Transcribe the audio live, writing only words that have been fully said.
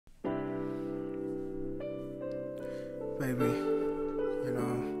Baby, you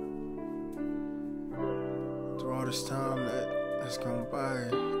know, through all this time that's gone by,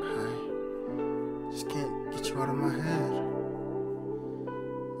 I just can't get you out of my head.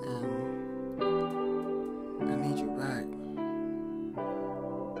 And I need you back.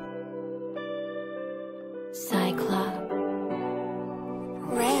 Cyclop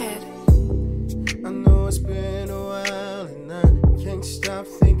Red. I know it's been a while and I can't stop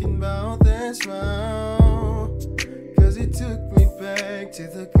thinking about that smile, 'cause it took me back to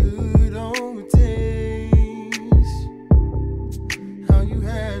the good old days. How you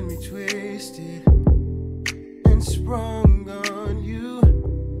had me twisted and sprung on you.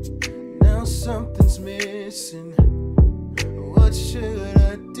 Now something's missing. What should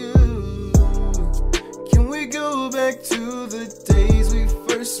I do? Can we go back to the days we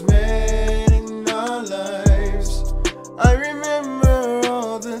first met in our lives? I remember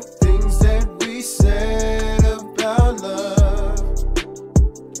all the things that we said about love,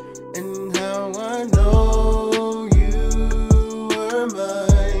 and how I know you were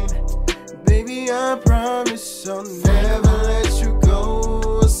mine. Baby, I promise I'll never let you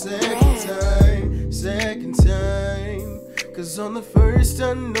go a second time. 'Cause on the first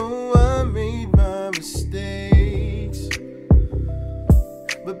I know I made my mistakes,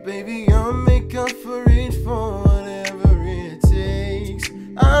 but baby, I'll make up for it for whatever it takes.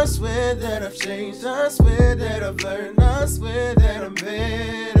 I swear that I've changed, I swear that I've learned, I swear that I'm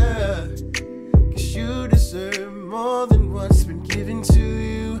better. 'Cause you deserve more than what's been given to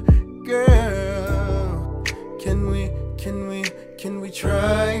you, girl. Can we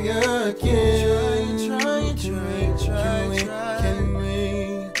try again?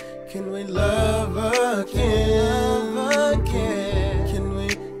 Can we love again?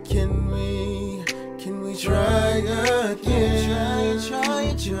 Can we try again?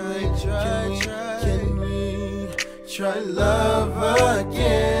 Can we try love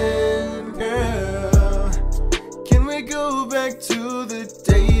again, girl? Can we go back to the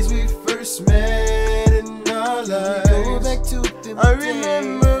days we first met in our lives? I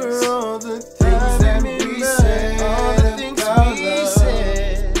remember all the